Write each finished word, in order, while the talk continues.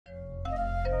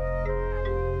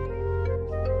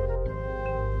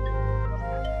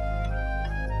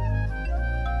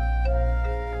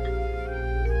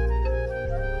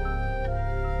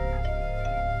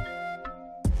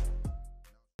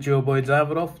Your boy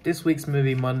Davidoff. This week's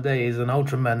Movie Monday is an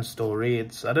Ultraman story.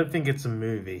 I don't think it's a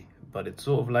movie, but it's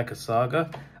sort of like a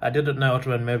saga. I didn't know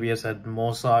Ultraman Mebius had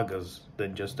more sagas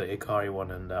than just the Hikari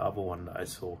one and the other one that I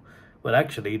saw. But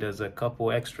actually, there's a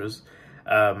couple extras.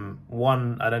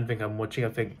 One, I don't think I'm watching. I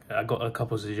think I got a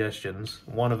couple suggestions.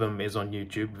 One of them is on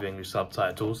YouTube with English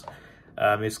subtitles.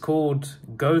 It's called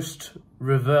Ghost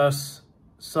Reverse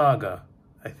Saga,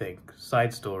 I think.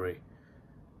 Side story.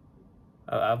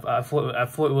 I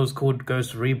thought it was called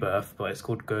Ghost Rebirth, but it's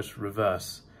called Ghost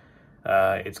Reverse.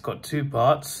 It's got 2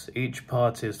 parts. Each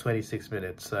part is 26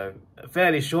 minutes, so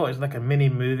fairly short. It's like a mini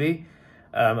movie.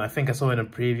 I think I saw in a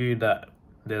preview that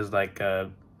there's like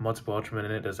multiple Ultraman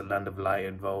in it. There's a Land of Light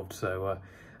involved, so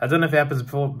I don't know if it happens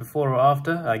before or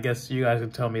after. I guess you guys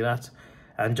can tell me that.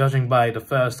 And judging by the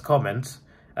first comment,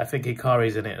 I think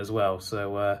Hikari's in it as well.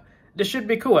 So this should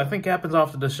be cool. I think it happens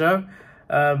after the show.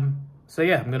 So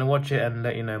yeah, I'm going to watch it and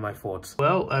let you know my thoughts.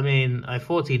 Well, I mean, I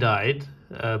thought he died,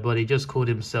 but he just called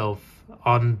himself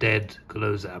Undead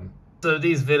Glowzam. So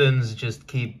these villains just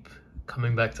keep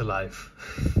coming back to life.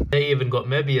 They even got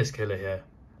Mebius Killer here.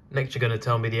 Next you're going to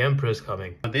tell me the Emperor's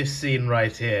coming. This scene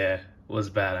right here was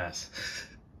badass.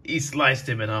 He sliced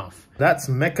him in half. That's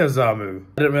Mechazamu.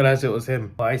 I didn't realize it was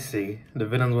him. I see. The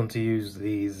villains want to use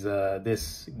these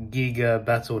this Giga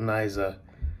Battle Nizer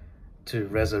to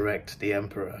resurrect the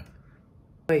Emperor.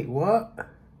 Wait, what?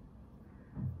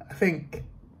 I think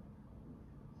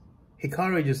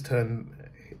Hikari just turned...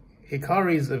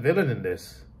 Hikari's a villain in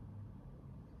this.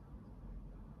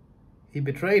 He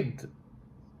betrayed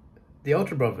the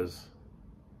Ultra Brothers.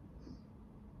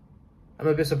 I'm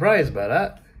a bit surprised by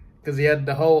that, because he had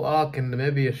the whole arc in the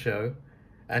Mebius show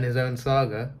and his own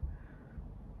saga.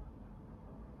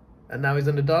 And now he's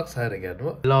on the dark side again.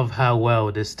 What? I love how well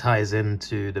this ties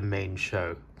into the main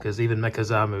show. Because even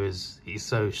Mechazamu he's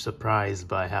so surprised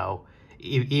by how,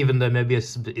 even though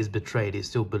Mebius is betrayed, he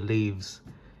still believes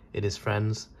in his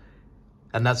friends.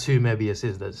 And that's who Mebius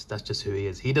is. That's just who he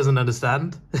is. He doesn't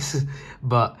understand,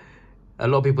 but a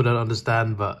lot of people don't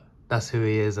understand, but that's who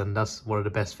he is, and that's one of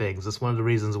the best things. That's one of the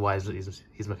reasons why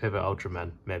he's my favorite Ultraman,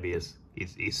 Mebius.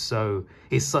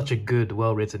 He's such a good,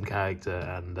 well-written character,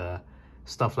 and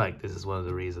stuff like this is one of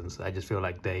the reasons. I just feel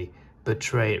like they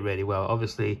portray it really well.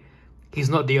 Obviously, he's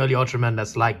not the only Ultraman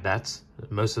that's like that.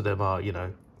 Most of them are, you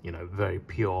know, very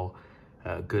pure,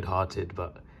 good-hearted.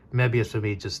 But Mebius for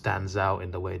me just stands out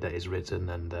in the way that it's written,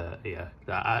 and yeah,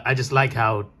 I just like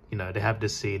how they have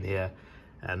this scene here,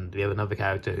 and we have another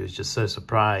character who's just so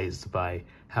surprised by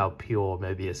how pure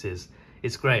Mebius is.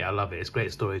 It's great. I love it. It's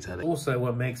great storytelling. Also,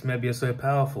 what makes Mebius so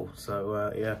powerful.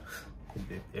 So yeah.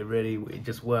 It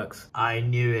just works. I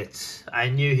knew it. I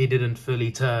knew he didn't fully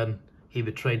turn. He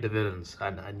betrayed the villains.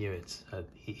 I knew it.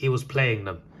 He was playing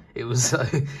them. It was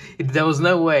there was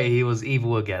no way he was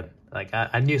evil again. Like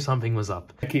I knew something was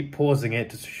up. I keep pausing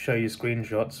it to show you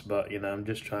screenshots, but I'm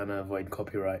just trying to avoid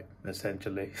copyright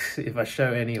essentially. If I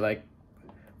show any like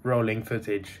rolling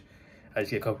footage, I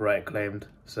just get copyright claimed.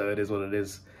 So it is what it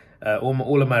is.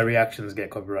 All of my reactions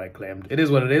get copyright claimed. It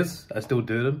is what it is. I still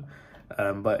do them.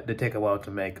 But they take a while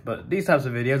to make. But these types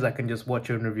of videos I can just watch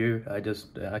and review.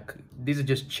 These are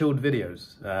just chilled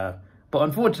videos. But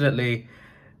unfortunately,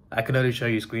 I can only show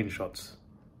you screenshots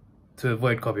to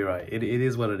avoid copyright. It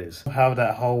is what it is. How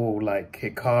that whole like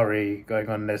Hikari going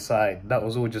on their side, that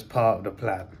was all just part of the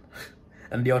plan.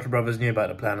 And the Ultra Brothers knew about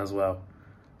the plan as well.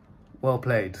 Well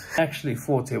played. I actually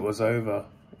thought it was over.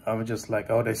 I was just like,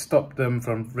 oh, they stopped them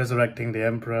from resurrecting the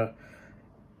Emperor.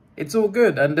 It's all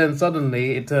good, and then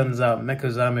suddenly it turns out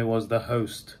Mechazamu was the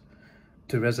host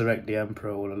to resurrect the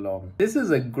Emperor all along. This is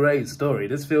a great story.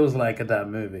 This feels like a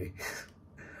damn movie.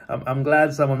 I'm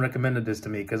glad someone recommended this to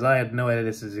me, because I had no idea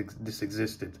this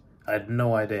existed. I had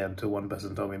no idea until one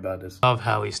person told me about this. I love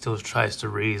how he still tries to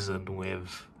reason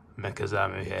with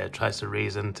Mechazamu here, tries to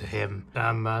reason to him.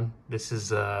 Damn man, this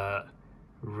is a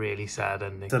really sad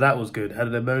ending. So that was good, had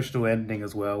an emotional ending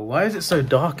as well. Why is it so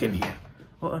dark in here?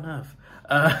 What on earth?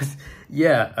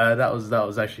 Yeah, that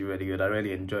was actually really good. I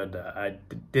really enjoyed that. I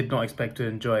did not expect to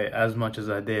enjoy it as much as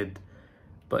I did,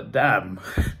 but damn,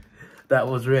 that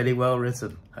was really well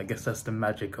written. I guess that's the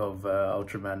magic of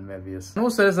Ultraman Mebius. And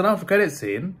also, there's an after credit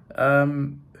scene.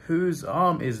 Whose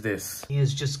arm is this? He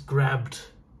has just grabbed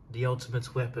the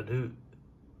ultimate weapon.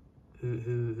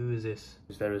 Who is this?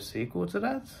 Is there a sequel to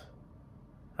that?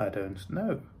 I don't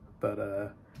know,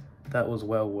 but that was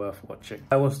well worth watching.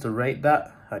 If I was to rate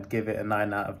that, I'd give it a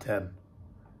 9 out of 10.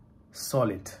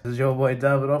 Solid. This is your boy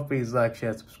Davidoff. Please like,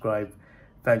 share, subscribe.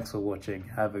 Thanks for watching.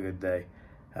 Have a good day,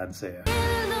 and see ya.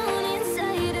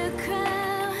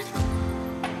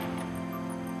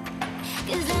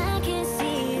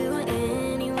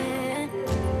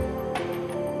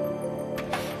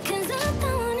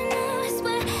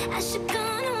 should go.